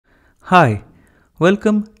Hi,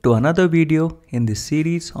 welcome to another video in this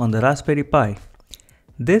series on the Raspberry Pi.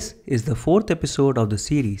 This is the fourth episode of the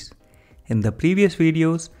series. In the previous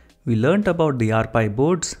videos, we learnt about the RPi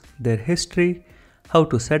boards, their history, how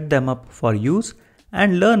to set them up for use,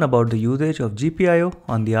 and learn about the usage of GPIO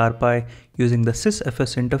on the RPi using the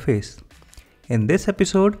sysfs interface. In this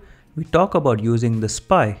episode, we talk about using the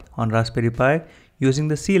SPI on Raspberry Pi using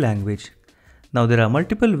the C language. Now there are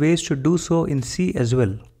multiple ways to do so in C as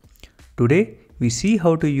well. Today, we see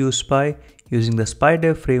how to use SPI using the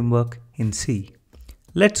spidev framework in C.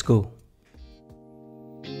 Let's go.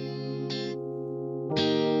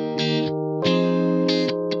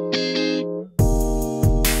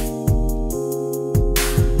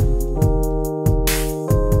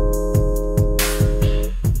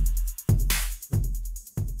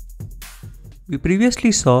 We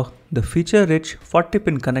previously saw the feature-rich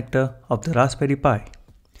 40-pin connector of the Raspberry Pi.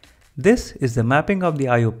 This is the mapping of the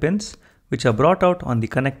I/O pins which are brought out on the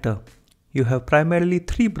connector. You have primarily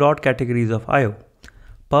three broad categories of I/O: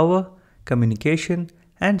 power, communication,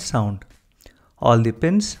 and sound. All the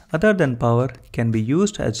pins other than power can be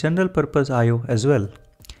used as general purpose I/O as well.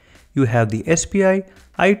 You have the SPI,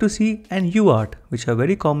 I2C, and UART, which are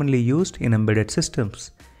very commonly used in embedded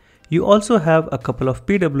systems. You also have a couple of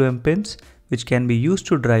PWM pins which can be used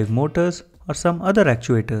to drive motors or some other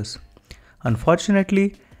actuators.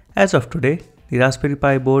 Unfortunately, as of today, the Raspberry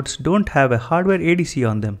Pi boards don't have a hardware ADC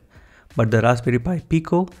on them, but the Raspberry Pi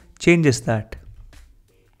Pico changes that.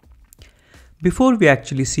 Before we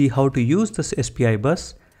actually see how to use this SPI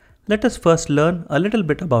bus, let us first learn a little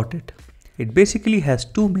bit about it. It basically has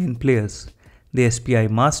two main players, the SPI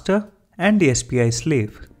master and the SPI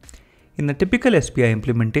slave. In a typical SPI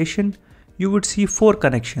implementation, you would see four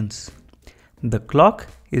connections. The clock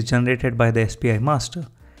is generated by the SPI master.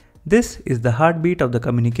 This is the heartbeat of the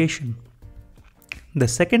communication. The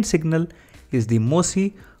second signal is the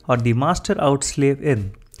MOSI or the master out slave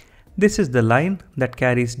in. This is the line that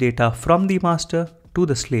carries data from the master to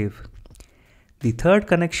the slave. The third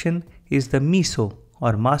connection is the MISO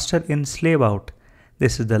or master in slave out.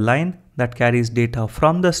 This is the line that carries data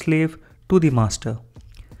from the slave to the master.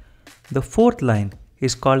 The fourth line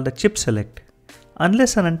is called the chip select.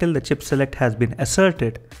 Unless and until the chip select has been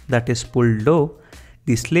asserted, that is pulled low,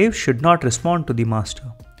 the slave should not respond to the master.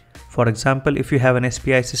 For example, if you have an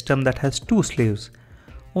SPI system that has two slaves,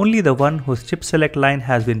 only the one whose chip select line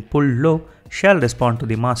has been pulled low shall respond to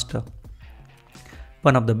the master.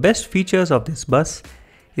 One of the best features of this bus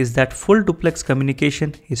is that full duplex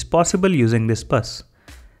communication is possible using this bus.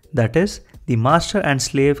 That is, the master and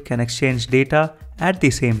slave can exchange data at the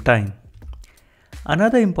same time.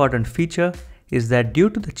 Another important feature is that due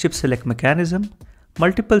to the chip select mechanism,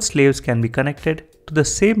 multiple slaves can be connected to the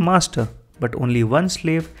same master, but only one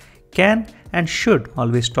slave can and should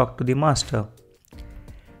always talk to the master.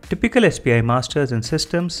 Typical SPI masters in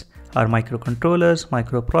systems are microcontrollers,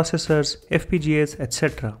 microprocessors, FPGAs,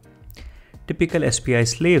 etc. Typical SPI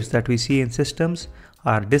slaves that we see in systems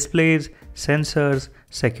are displays, sensors,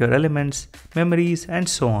 secure elements, memories, and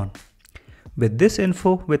so on. With this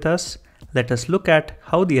info with us, let us look at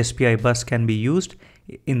how the SPI bus can be used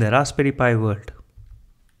in the Raspberry Pi world.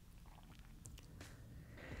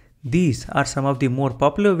 These are some of the more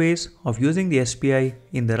popular ways of using the SPI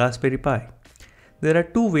in the Raspberry Pi. There are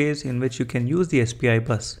two ways in which you can use the SPI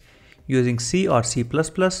bus, using C or C++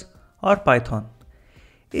 or Python.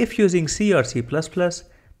 If using C or C++,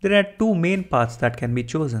 there are two main paths that can be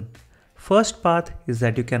chosen. First path is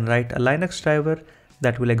that you can write a Linux driver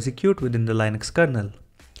that will execute within the Linux kernel.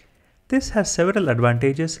 This has several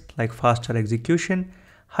advantages like faster execution,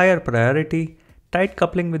 higher priority, tight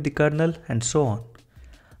coupling with the kernel, and so on.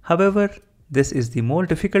 However, this is the more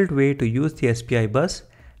difficult way to use the SPI bus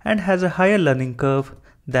and has a higher learning curve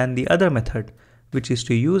than the other method, which is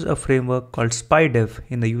to use a framework called spidev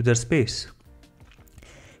in the user space.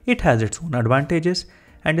 It has its own advantages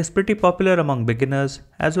and is pretty popular among beginners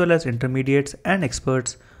as well as intermediates and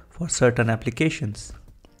experts for certain applications.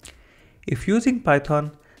 If using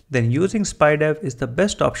Python, then using spidev is the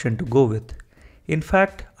best option to go with. In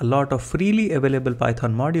fact, a lot of freely available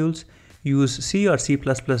Python modules use C or C++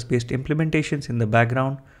 based implementations in the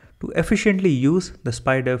background to efficiently use the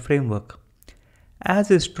spidev framework.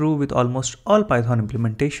 As is true with almost all Python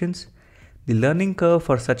implementations, the learning curve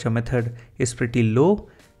for such a method is pretty low,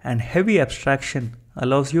 and heavy abstraction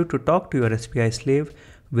allows you to talk to your SPI slave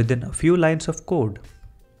within a few lines of code.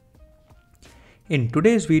 In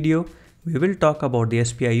today's video, we will talk about the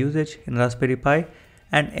SPI usage in Raspberry Pi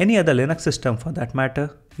and any other Linux system for that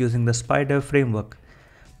matter using the spidev framework.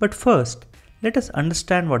 But first, let us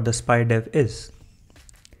understand what the spidev is.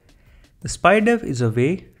 The spidev is a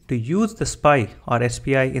way To use the SPI or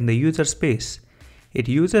SPI in the user space, it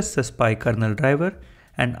uses the SPI kernel driver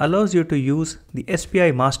and allows you to use the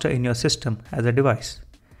SPI master in your system as a device.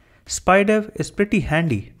 Spidev is pretty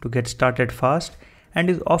handy to get started fast and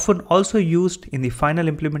is often also used in the final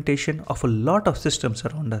implementation of a lot of systems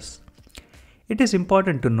around us. It is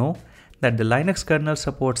important to know that the Linux kernel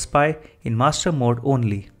supports SPI in master mode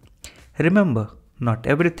only. Remember, not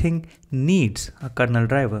everything needs a kernel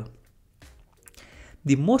driver.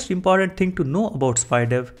 The most important thing to know about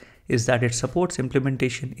spidev is that it supports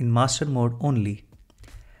implementation in master mode only.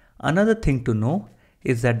 Another thing to know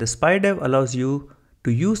is that the spidev allows you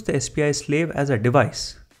to use the SPI slave as a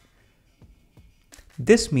device.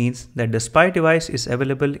 This means that the SPI device is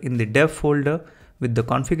available in the dev folder with the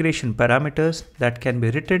configuration parameters that can be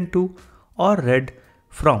written to or read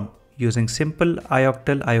from using simple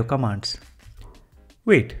ioctal IO commands.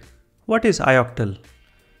 Wait, what is ioctal?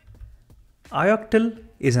 Ioctal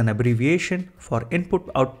is an abbreviation for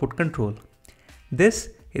input-output control. This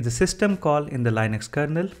is a system call in the Linux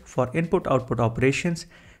kernel for input-output operations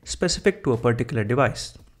specific to a particular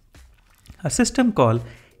device. A system call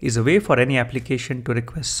is a way for any application to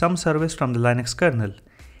request some service from the Linux kernel.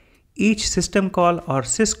 Each system call or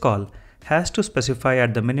syscall has to specify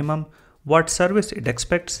at the minimum what service it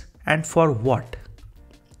expects and for what.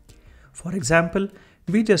 For example,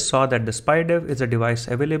 we just saw that the spidev is a device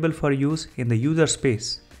available for use in the user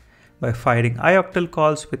space. By firing ioctal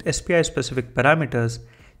calls with SPI specific parameters,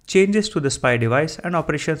 changes to the SPI device and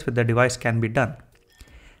operations with the device can be done.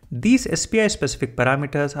 These SPI specific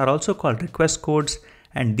parameters are also called request codes,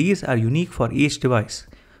 and these are unique for each device.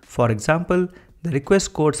 For example, the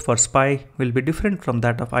request codes for SPI will be different from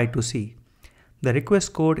that of I2C. The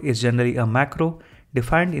request code is generally a macro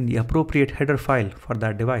defined in the appropriate header file for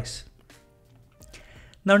that device.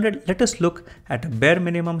 Now let us look at a bare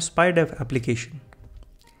minimum spidev application.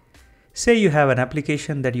 Say you have an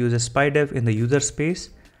application that uses spidev in the user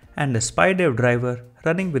space and a spidev driver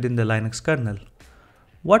running within the Linux kernel.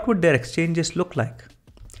 What would their exchanges look like?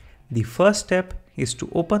 The first step is to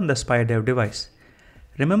open the spidev device.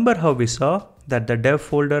 Remember how we saw that the dev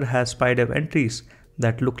folder has spidev entries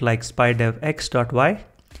that look like spidevx.y?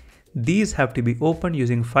 These have to be opened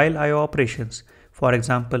using file IO operations, for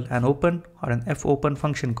example an open or an fopen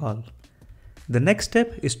function call. The next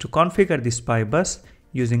step is to configure the SPI bus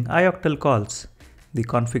using ioctal calls. The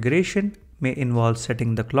configuration may involve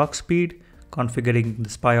setting the clock speed, configuring the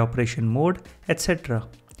SPI operation mode, etc.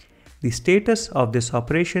 The status of this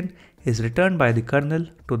operation is returned by the kernel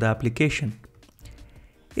to the application.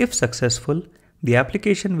 If successful, the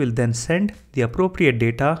application will then send the appropriate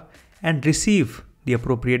data and receive the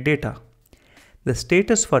appropriate data. The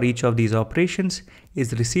status for each of these operations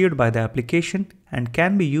is received by the application and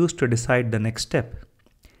can be used to decide the next step.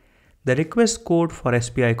 The request code for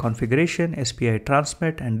SPI configuration, SPI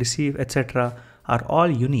transmit and receive, etc. are all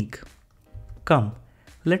unique. Come,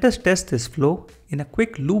 let us test this flow in a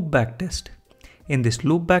quick loopback test. In this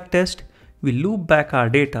loopback test, we loop back our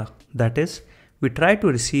data, that is, we try to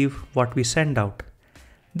receive what we send out.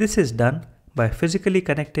 This is done by physically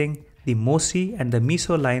connecting the MOSI and the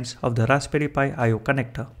MISO lines of the Raspberry Pi IO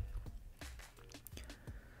connector.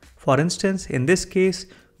 For instance, in this case,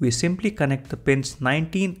 we simply connect the pins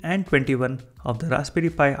 19 and 21 of the Raspberry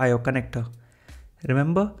Pi IO connector.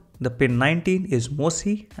 Remember, the pin 19 is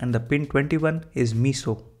MOSI and the pin 21 is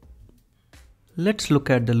MISO. Let's look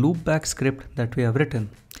at the loopback script that we have written.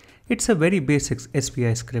 It's a very basic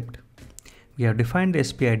SPI script. We have defined the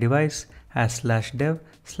SPI device as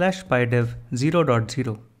 /dev/spidev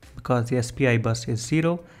 0.0 because the SPI bus is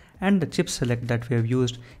 0 and the chip select that we have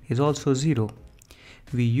used is also 0.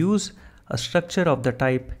 We use a structure of the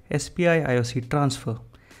type SPI IOC transfer.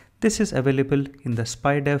 This is available in the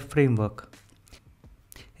spidev framework.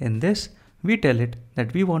 In this, we tell it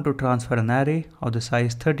that we want to transfer an array of the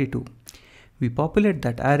size 32. We populate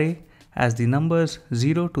that array as the numbers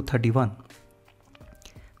 0 to 31.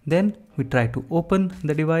 Then we try to open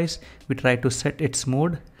the device, we try to set its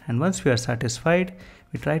mode, and once we are satisfied,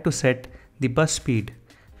 we try to set the bus speed.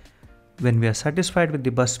 When we are satisfied with the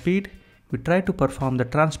bus speed, we try to perform the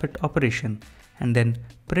transmit operation and then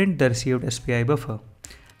print the received SPI buffer.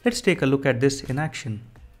 Let's take a look at this in action.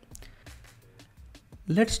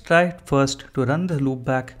 Let's try first to run the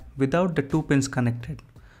loopback without the two pins connected.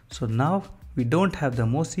 So now we don't have the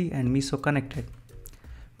MOSI and MISO connected.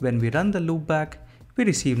 When we run the loopback, we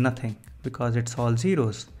receive nothing because it's all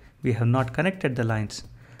zeros. We have not connected the lines.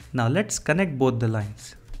 Now let's connect both the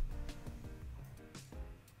lines.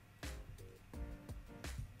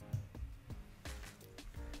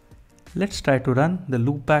 Let's try to run the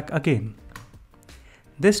loopback again.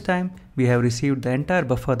 This time we have received the entire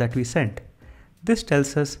buffer that we sent. This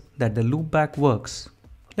tells us that the loopback works.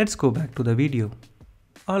 Let's go back to the video.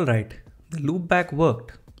 Alright, the loopback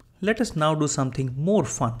worked. Let us now do something more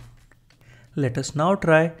fun. Let us now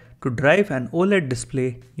try to drive an OLED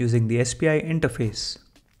display using the SPI interface.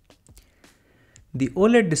 The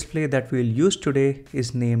OLED display that we will use today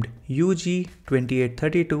is named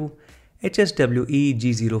UG2832 HSWE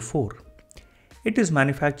G04. It is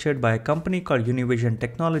manufactured by a company called Univision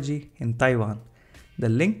Technology in Taiwan. The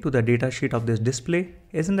link to the datasheet of this display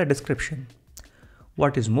is in the description.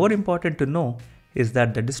 What is more important to know is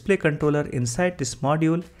that the display controller inside this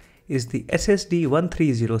module is the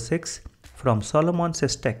SSD1306 from Solomon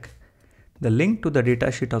Sestec. The link to the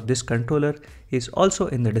datasheet of this controller is also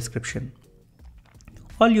in the description.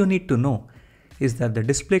 All you need to know is that the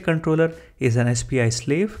display controller is an SPI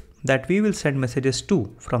slave that we will send messages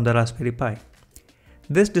to from the Raspberry Pi.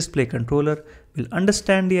 This display controller will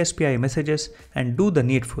understand the SPI messages and do the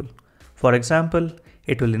needful. For example,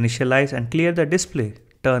 it will initialize and clear the display,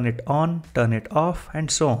 turn it on, turn it off,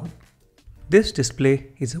 and so on. This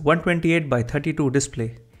display is a 128 by 32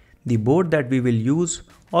 display. The board that we will use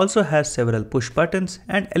also has several push buttons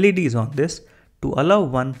and LEDs on this to allow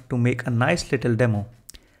one to make a nice little demo.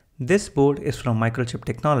 This board is from Microchip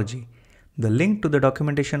Technology. The link to the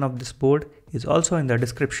documentation of this board is also in the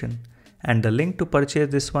description, and the link to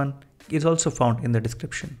purchase this one is also found in the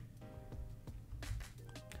description.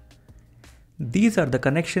 These are the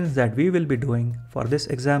connections that we will be doing for this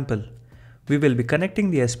example. We will be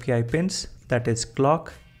connecting the SPI pins, that is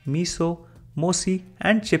clock, MISO, MOSI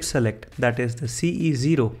and chip select, that is the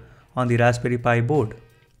CE0 on the Raspberry Pi board.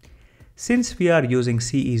 Since we are using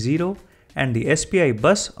CE0 and the SPI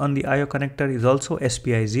bus on the I/O connector is also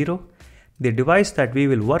SPI0, the device that we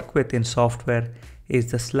will work with in software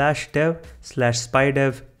is the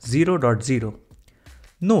 /dev/spidev 0.0.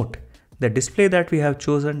 Note, the display that we have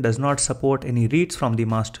chosen does not support any reads from the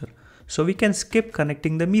master, so we can skip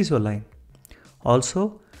connecting the MISO line.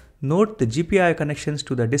 Also, note the GPIO connections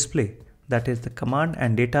to the display, that is the command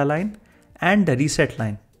and data line and the reset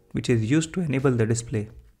line, which is used to enable the display.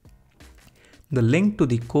 The link to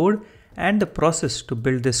the code and the process to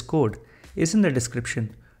build this code is in the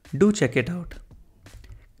description. Do check it out.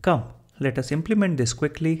 Come, let us implement this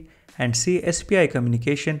quickly and see SPI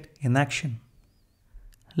communication in action.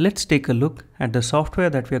 Let's take a look at the software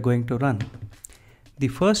that we are going to run. The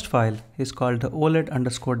first file is called the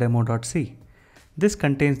OLED_demo.c. This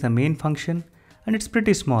contains the main function and it's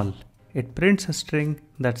pretty small. It prints a string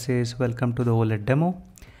that says welcome to the OLED demo.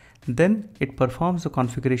 Then it performs the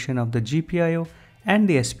configuration of the GPIO and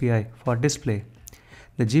the SPI for display.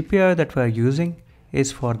 The GPIO that we are using is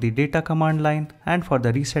for the data command line and for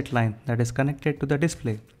the reset line that is connected to the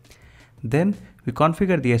display. Then we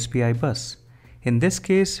configure the SPI bus. In this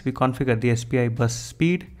case, we configure the SPI bus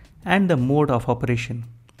speed and the mode of operation.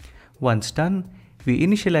 Once done, we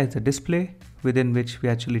initialize the display, within which we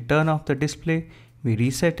actually turn off the display, we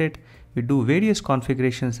reset it, we do various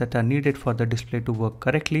configurations that are needed for the display to work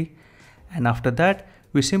correctly, and after that,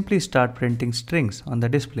 we simply start printing strings on the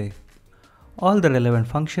display. All the relevant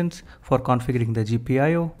functions for configuring the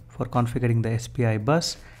GPIO, for configuring the SPI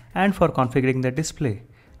bus, and for configuring the display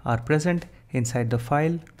are present inside the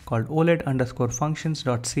file called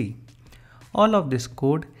OLED_functions.c. All of this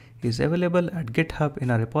code is available at GitHub in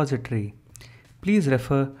a repository. Please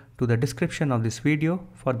refer to the description of this video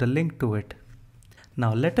for the link to it.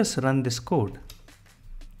 Now let us run this code.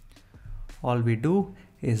 All we do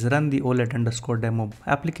is run the OLED_demo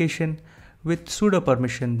application with sudo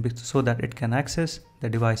permission so that it can access the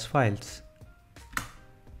device files.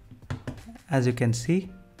 As you can see,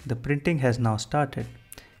 the printing has now started.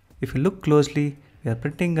 If you look closely, we are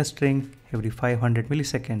printing a string every 500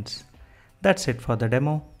 milliseconds. That's it for the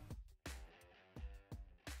demo.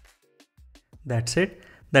 That's it.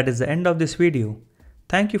 That is the end of this video.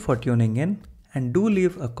 Thank you for tuning in, and do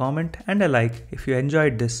leave a comment and a like if you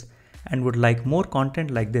enjoyed this and would like more content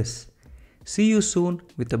like this. See you soon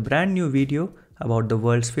with a brand new video about the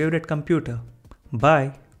world's favorite computer.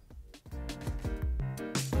 Bye.